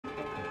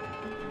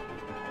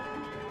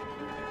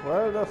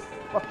Where the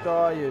fuck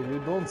are you? You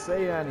don't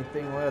say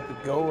anything where to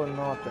go or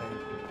nothing.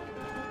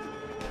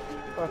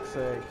 Fuck's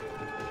sake.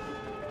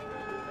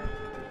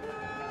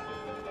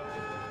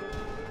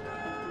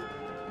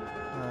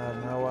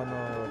 Now I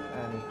know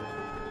anything.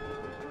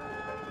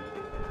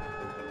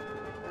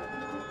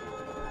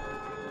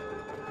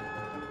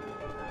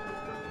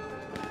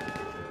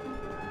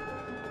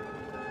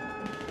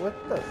 What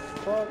the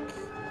fuck?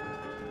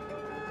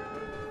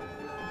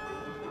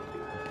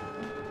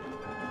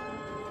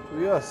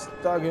 We are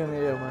stuck in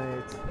here,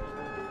 mate.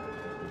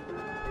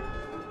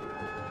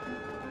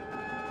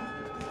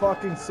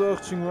 Fucking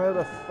searching where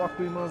the fuck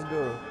we must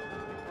go.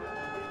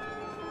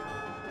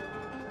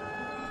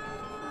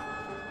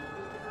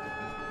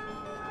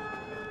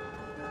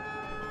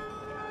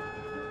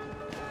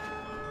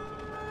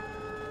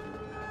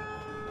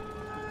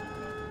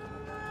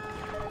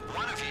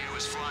 One of you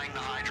is flying the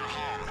Hydra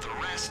home, the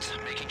rest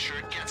making sure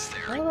it gets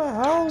there. Where the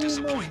hell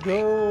we must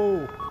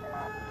go?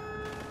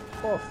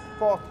 Oh,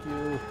 fuck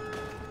you.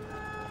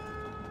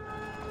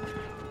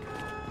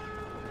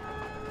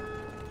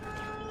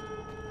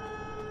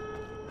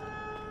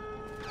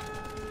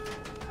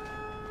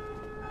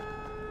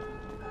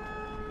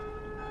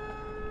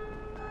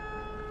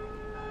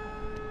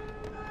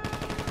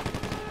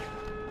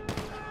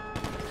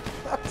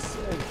 Fuck's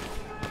sake.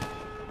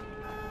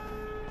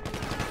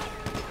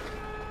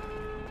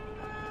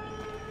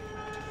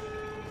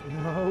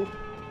 No.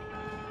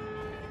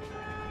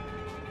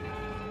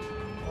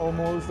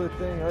 Almost, I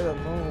think. I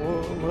don't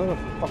know. Where the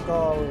fuck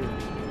are we?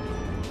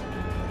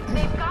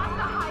 They've got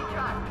the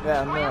Hydra.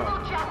 Yeah,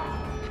 Scramble jets.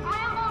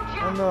 Scramble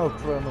jets. I know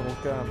criminal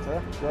camp,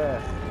 huh?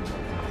 Where?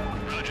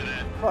 Roger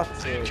that.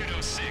 Fuck's Sam sake.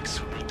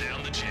 206 will down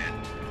the jet.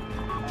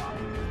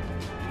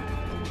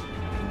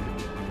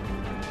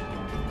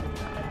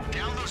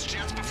 Down those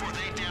jets before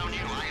they down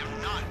you. I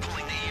am not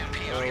pulling the EMP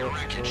out of your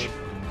wreckage.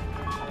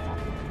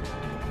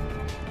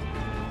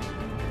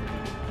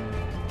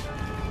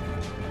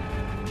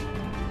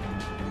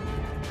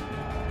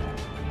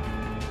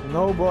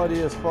 Nobody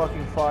is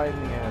fucking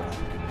finding it.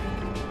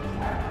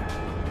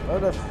 How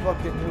the fuck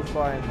can you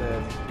find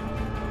it?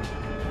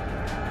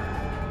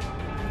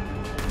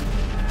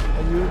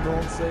 And you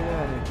don't say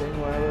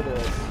anything where it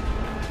is.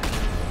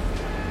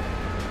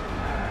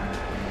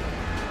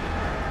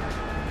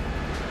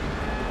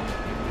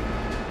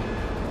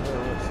 Oh,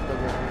 we're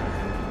stuck in it.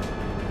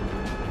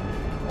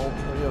 All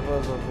three of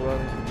us are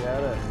running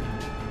together.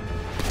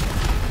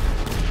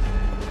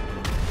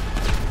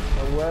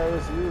 Now where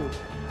is you?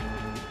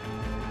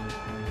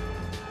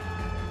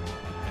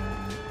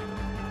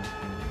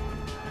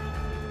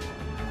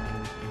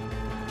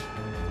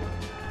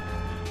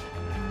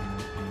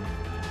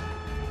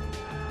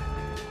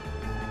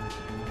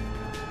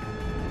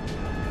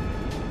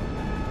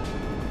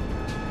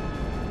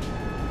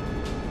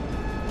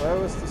 Where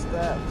was the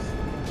steps?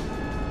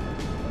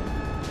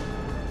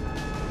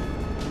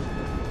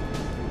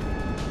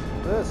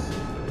 This?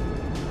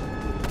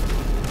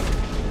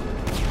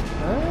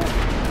 Huh?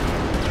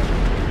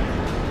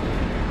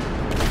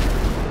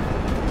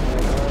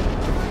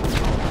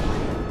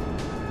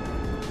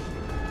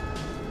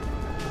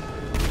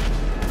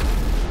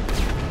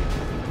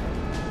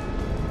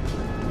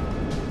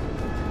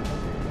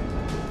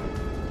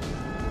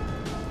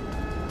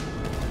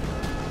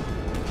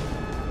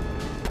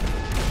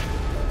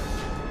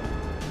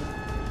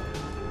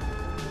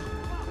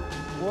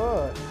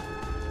 What?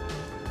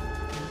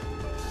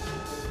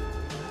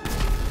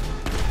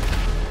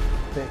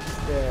 Big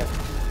step.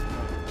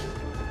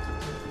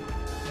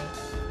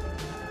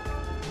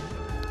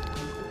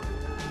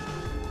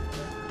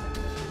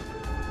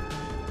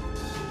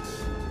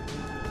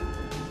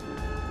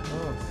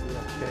 Oh, see a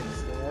big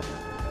step.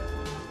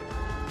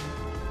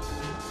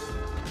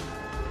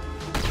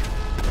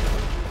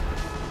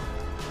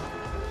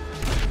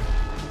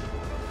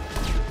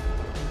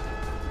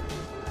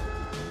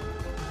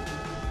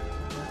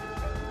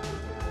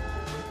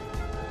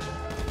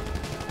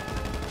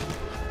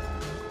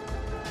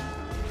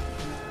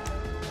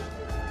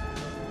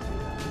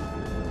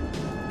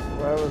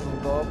 Where was on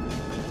top?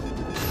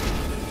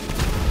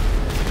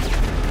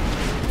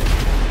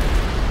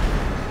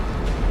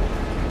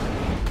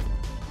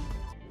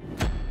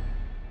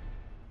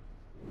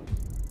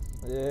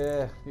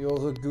 Yeah, he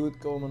was a good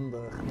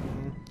commander.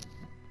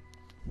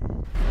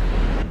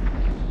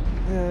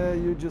 Yeah,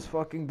 you just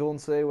fucking don't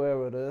say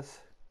where it is.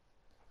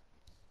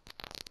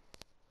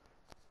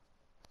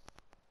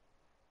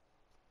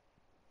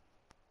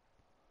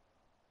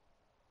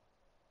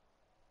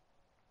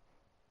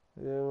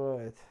 Yeah,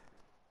 right.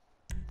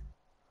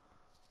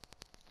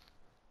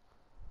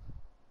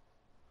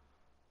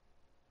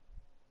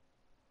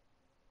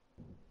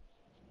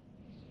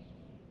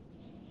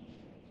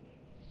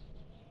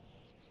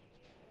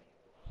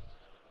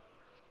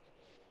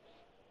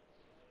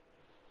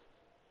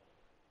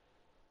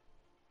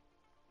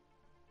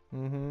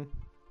 Mm-hmm.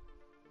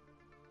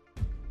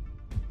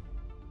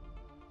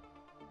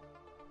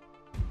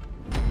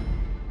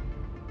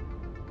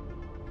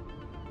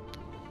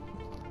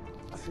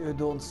 If you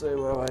don't say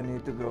where I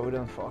need to go,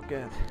 then fuck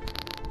it.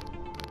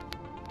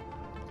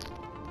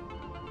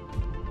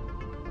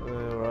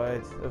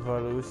 right if I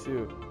lose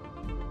you.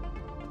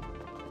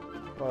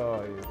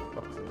 Oh, you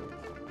fuck's sake.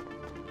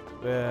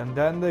 And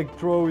then they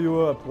throw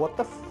you up. What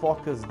the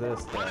fuck is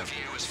this then? One of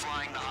you is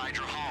flying the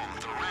Hydra home.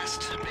 The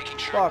rest, making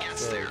sure Fuck's it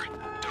gets sake. there.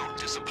 Don't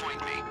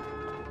disappoint me.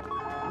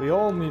 We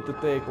all need to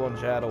take one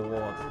Shadow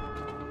Ward.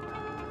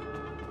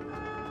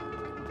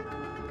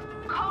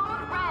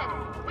 Code Red,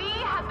 we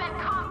have been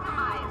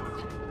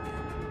compromised.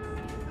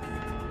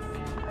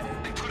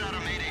 They put out a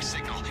mayday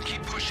signal and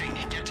keep pushing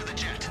and get to the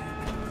jet.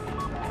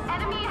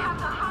 Enemy have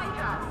the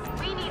Hydra.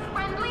 We need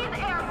friendlies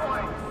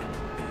airborne.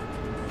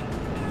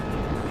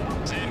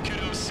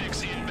 Zancudo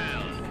 6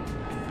 inbound.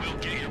 We'll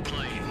get your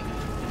plane.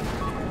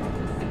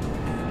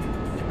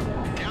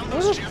 Down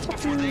those jets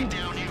before they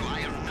down you.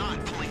 I am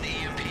not pulling the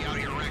EMP out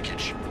of your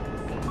wreckage.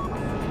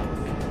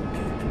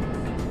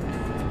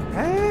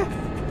 Huh?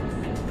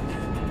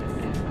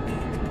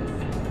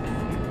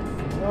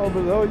 No,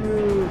 below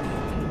you.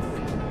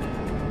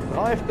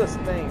 Drive this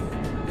thing.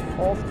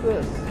 Off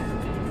this.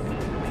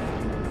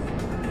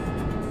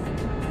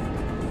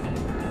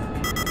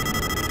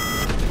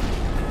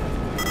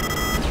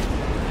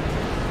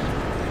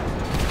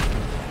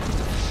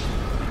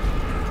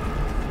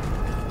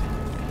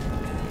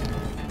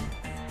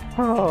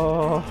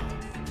 Oh.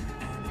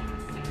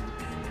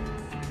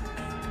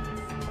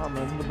 I'm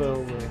in the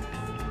building.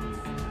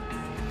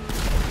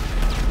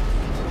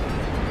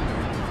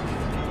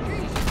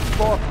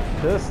 Fuck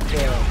this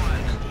thing.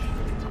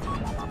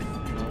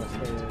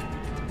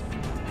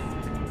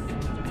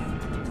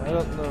 I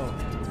don't know.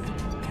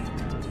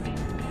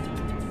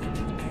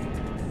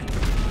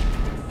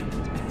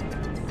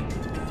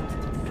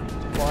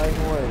 Flying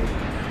away.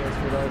 That's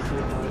what I see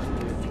in my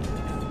screen.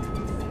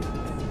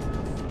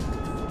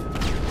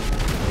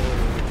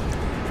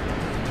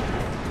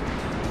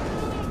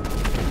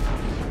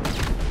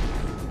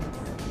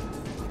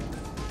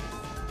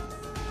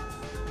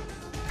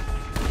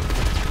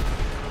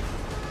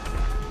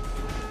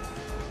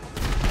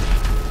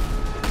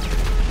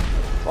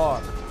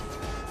 Fuck.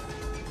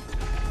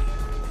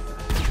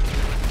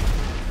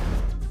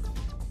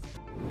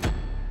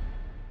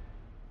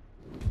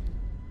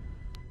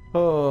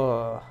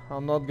 Oh,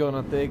 I'm not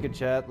gonna take a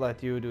jet,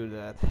 let you do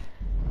that.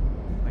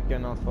 I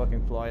cannot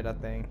fucking fly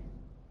that thing.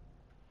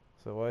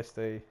 So I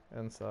stay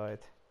inside.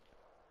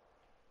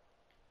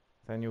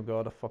 Then you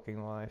got a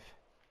fucking life.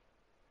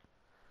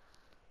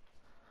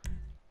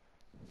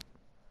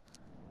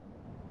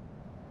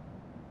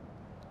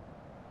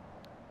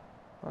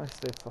 I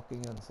stay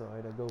fucking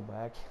inside, I go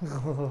back.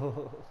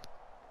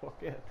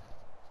 Fuck it.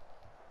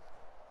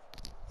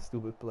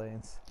 Stupid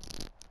planes.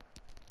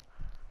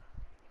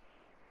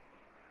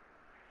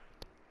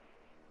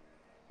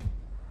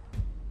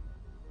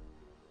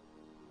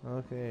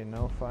 Okay,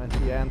 now find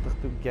the enter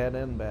to get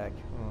in back.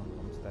 Oh,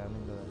 I'm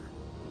standing there.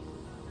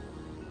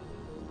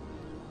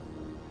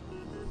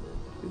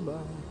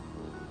 Goodbye.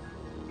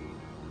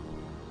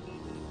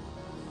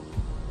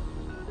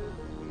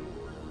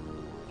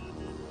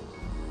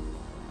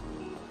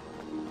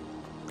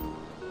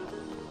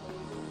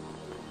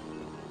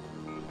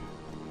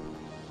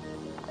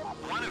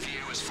 One of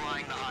you is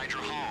flying the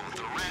Hydra home.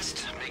 The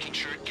rest, making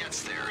sure it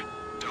gets there.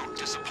 Don't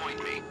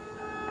disappoint me.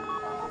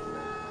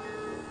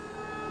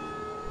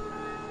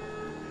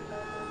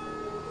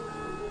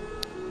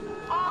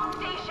 All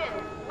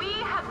stations, we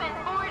have been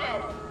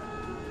boarded.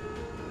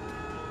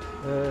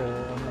 I'm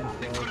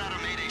They inside. put out a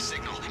mayday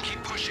signal and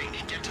keep pushing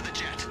and get to the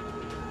jet.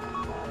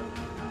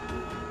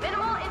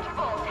 Minimal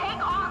interval,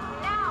 take off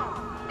now.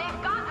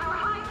 They've got our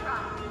Hydra.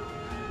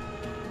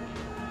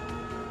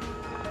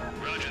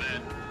 Roger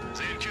that.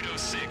 Zancudo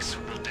 6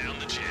 will down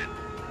the jet.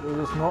 It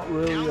was not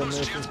really Down a those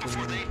mission jets for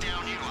before me. they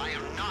down you. I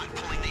am not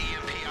pulling the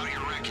EMP out of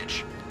your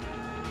wreckage.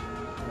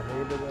 I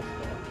hated that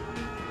stuff.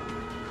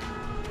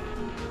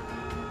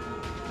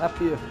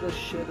 Happy if this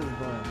shit is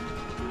gone.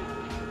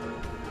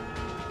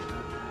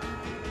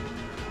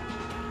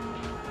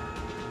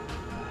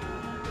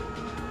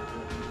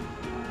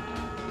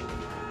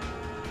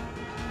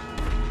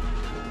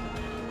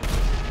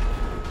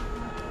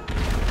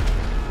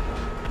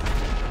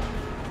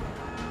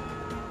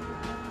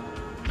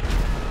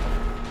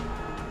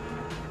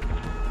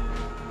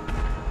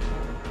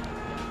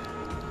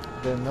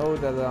 They know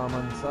that I'm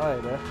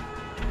inside, eh?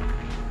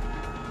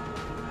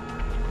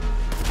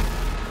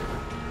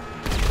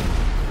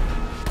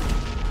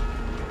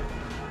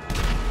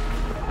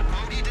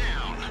 Bogey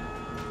down.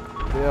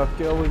 They are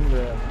killing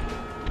them.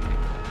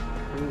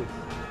 Jeez.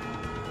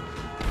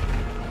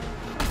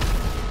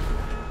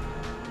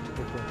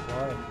 They can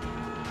fly.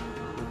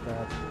 With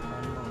that,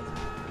 I'm not.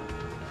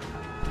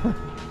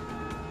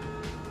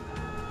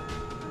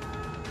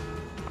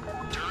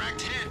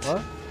 Direct hit.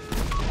 What?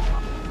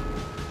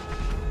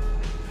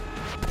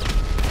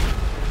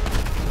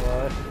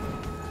 What?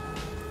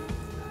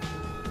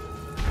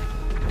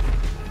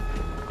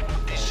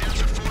 These jets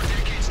are 4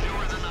 decades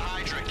newer than the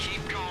Hydra.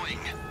 Keep going.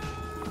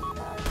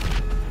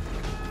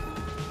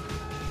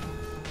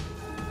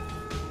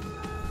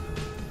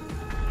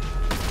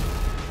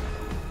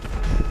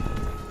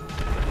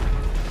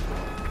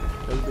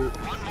 Maybe.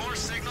 One more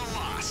signal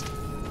lost.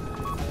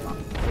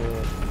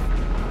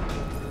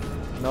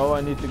 now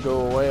I need to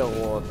go away or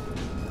what?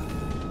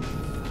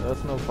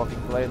 There's no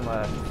fucking plane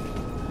left.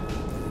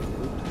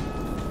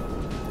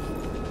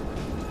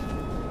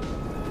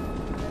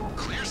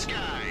 Clear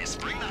skies.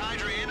 Bring the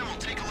Hydra in and we'll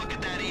take a look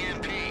at that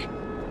EMP.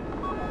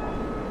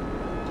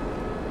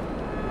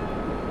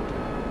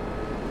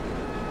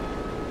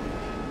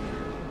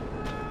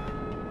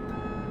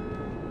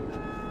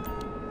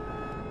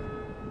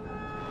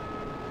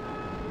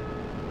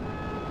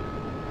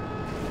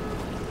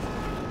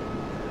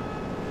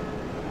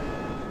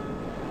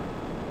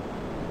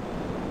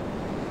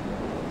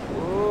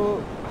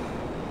 Whoa.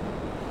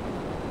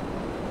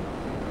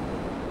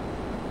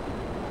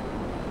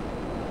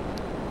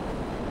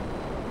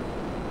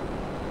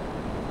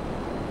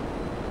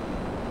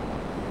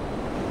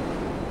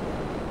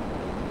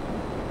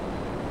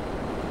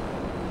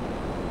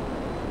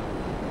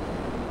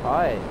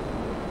 Hi.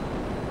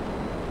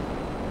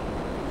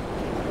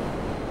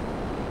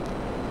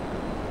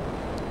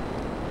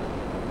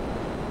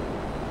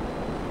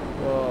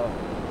 Oh,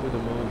 to the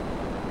moon.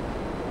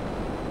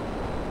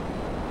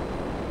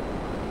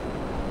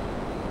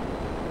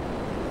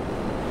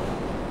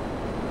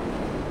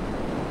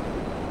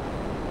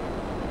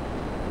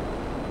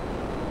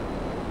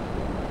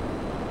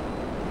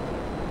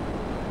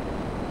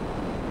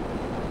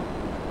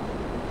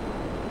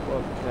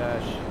 Fuck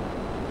cash.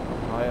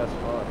 I'm high as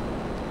fuck.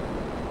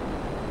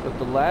 But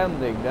the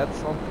landing, that's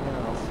something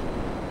else.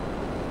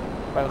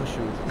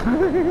 Parachute.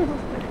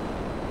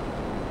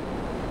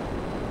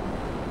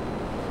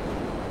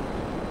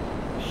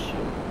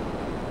 Shit.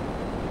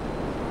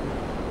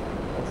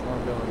 That's not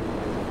gonna be easy.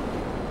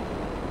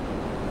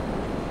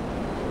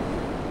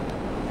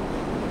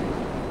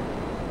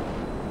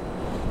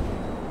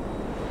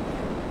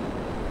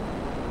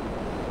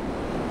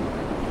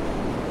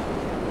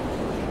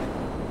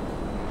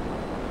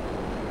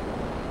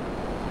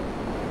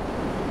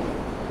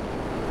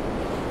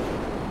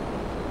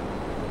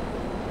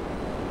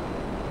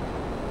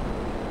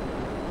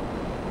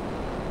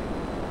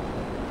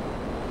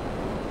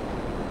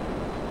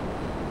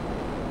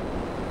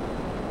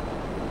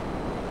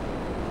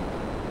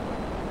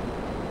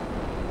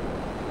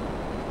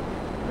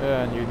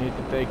 Yeah, and you need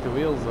to take the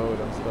wheels out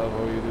and stuff.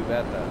 How you do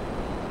that then?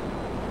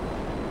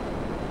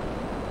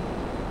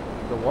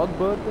 The what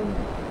button?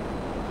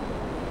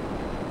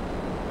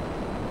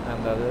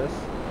 And that is?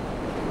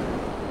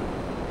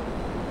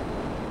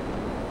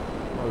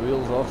 My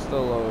wheels are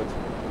still out.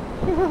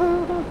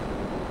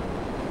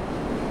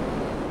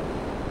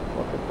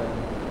 Fuck it then.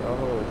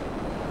 Oh,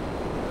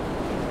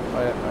 I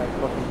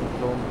fucking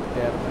don't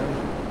care man.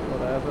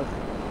 Whatever.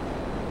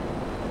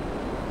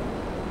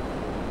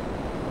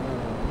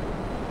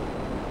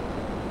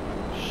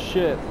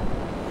 Shit.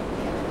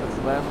 Let's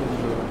land in the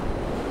moon.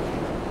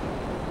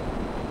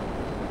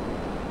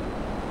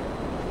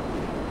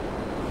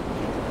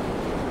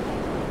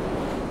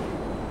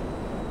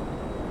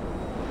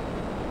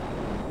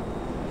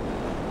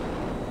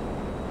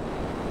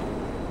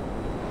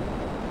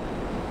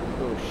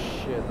 Oh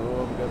shit, oh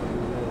I'm gonna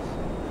do this.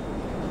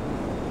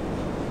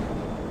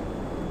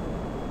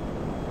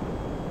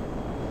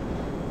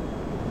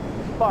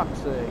 Fuck's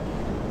sake.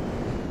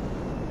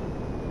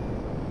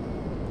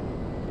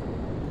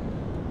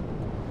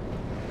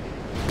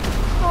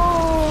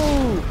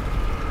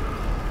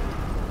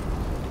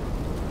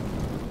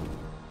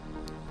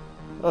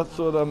 That's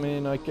what I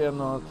mean, I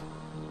cannot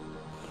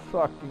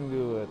fucking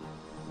do it.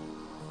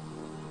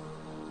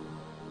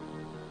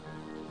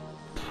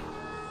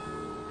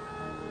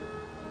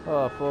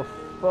 Oh, for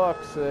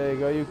fuck's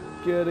sake, are you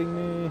kidding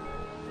me?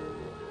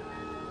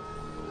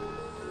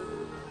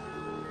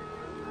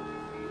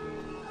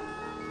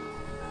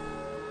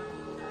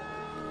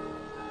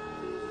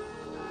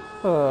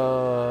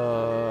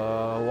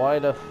 Why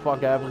the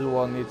fuck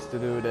everyone needs to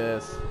do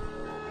this?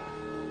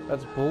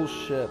 That's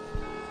bullshit.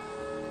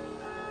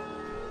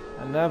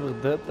 I never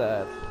did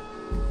that.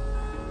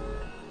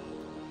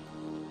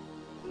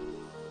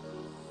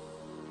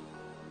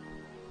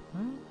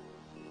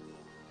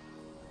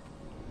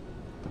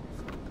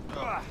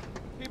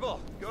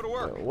 People, go to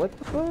work. What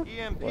the fuck?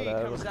 EMP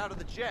Whatever. comes out of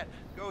the jet,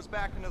 goes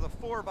back into the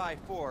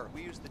 4x4.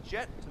 We use the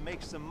jet to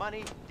make some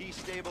money,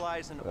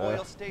 destabilize an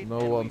oil state, no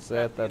and one we've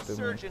said got that the to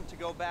me. insurgent to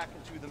go back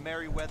into the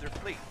Merryweather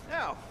fleet.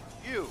 Now,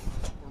 we're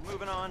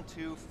moving on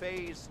to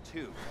phase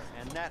 2,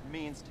 and that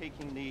means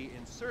taking the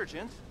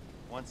insurgent,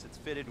 once it's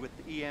fitted with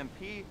the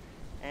EMP,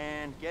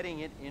 and getting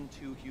it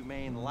into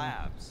humane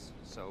labs,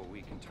 so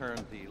we can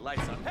turn the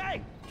lights on.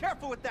 Hey,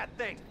 careful with that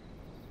thing!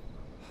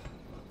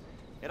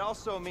 It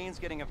also means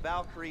getting a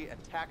Valkyrie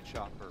attack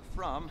chopper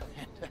from,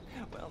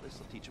 well, this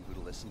will teach them who to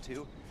listen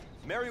to,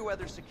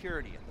 Merryweather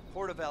Security at the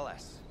port of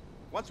LS.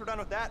 Once we're done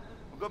with that,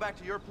 we'll go back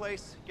to your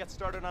place, get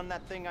started on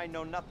that thing I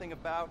know nothing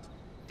about.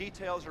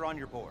 Details are on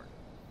your board.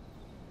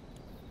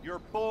 You're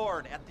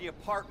bored at the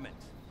apartment.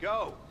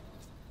 Go!